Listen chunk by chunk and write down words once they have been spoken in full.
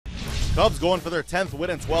Cubs going for their 10th win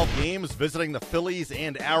in 12 games, visiting the Phillies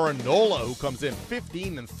and Aaron Nola, who comes in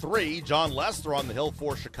 15-3. Jon Lester on the hill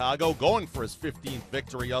for Chicago, going for his 15th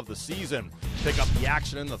victory of the season. Pick up the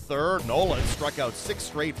action in the third. Nola had struck out 6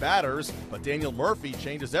 straight batters, but Daniel Murphy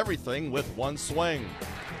changes everything with one swing.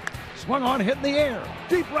 Swung on, hit in the air,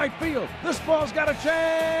 deep right field. This ball's got a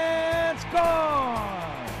chance.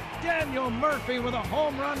 Gone! Daniel Murphy with a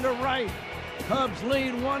home run to right. Cubs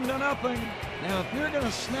lead 1-0. Now, if you're going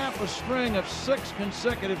to snap a string of 6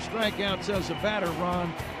 consecutive strikeouts as a batter,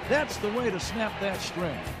 Ron, that's the way to snap that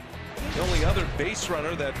string. The only other base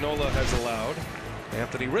runner that Nola has allowed,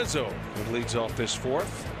 Anthony Rizzo, who leads off this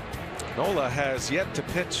fourth. Nola has yet to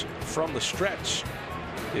pitch from the stretch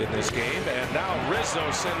in this game, and now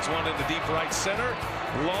Rizzo sends one into deep right center.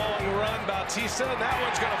 Long run, Bautista, and that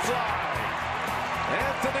one's going to fly.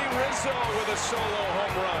 Anthony Rizzo with a solo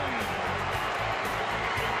home run.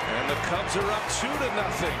 And the Cubs are up 2-0.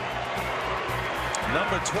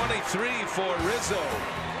 Number 23 for Rizzo.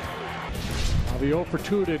 The 0 for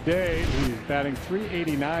 2 today. He's batting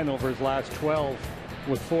 .389 over his last 12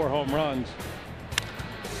 with 4 home runs.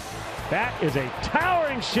 That is a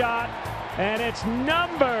towering shot, and it's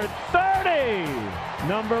number 30.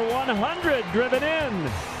 Number 100 driven in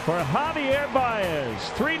for Javier Baez.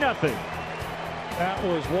 3-0. That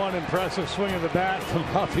was one impressive swing of the bat from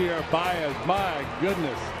Javier Baez. My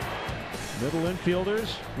goodness. Middle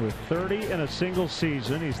infielders with 30 in a single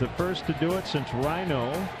season. He's the first to do it since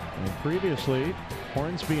Rhino, and previously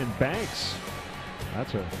Hornsby and Banks.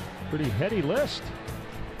 That's a pretty heady list.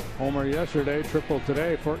 Homer yesterday, triple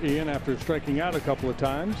today for Ian after striking out a couple of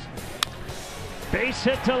times. Base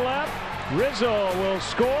hit to left. Rizzo will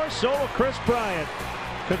score. So will Chris Bryant.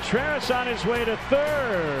 Contreras on his way to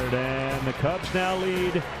third, and the Cubs now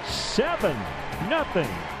lead 7-0.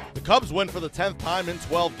 The Cubs win for the 10th time in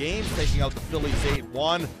 12 games, taking out the Phillies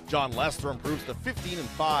 8-1. Jon Lester improves to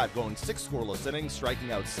 15-5, going 6 scoreless innings,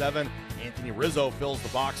 striking out 7. Anthony Rizzo fills the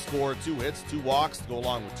box score, 2 hits, 2 walks to go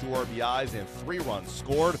along with 2 RBIs and 3 runs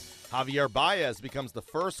scored. Javier Baez becomes the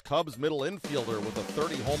first Cubs middle infielder with a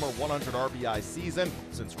 30-homer, 100 RBI season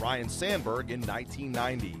since Ryan Sandberg in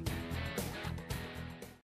 1990.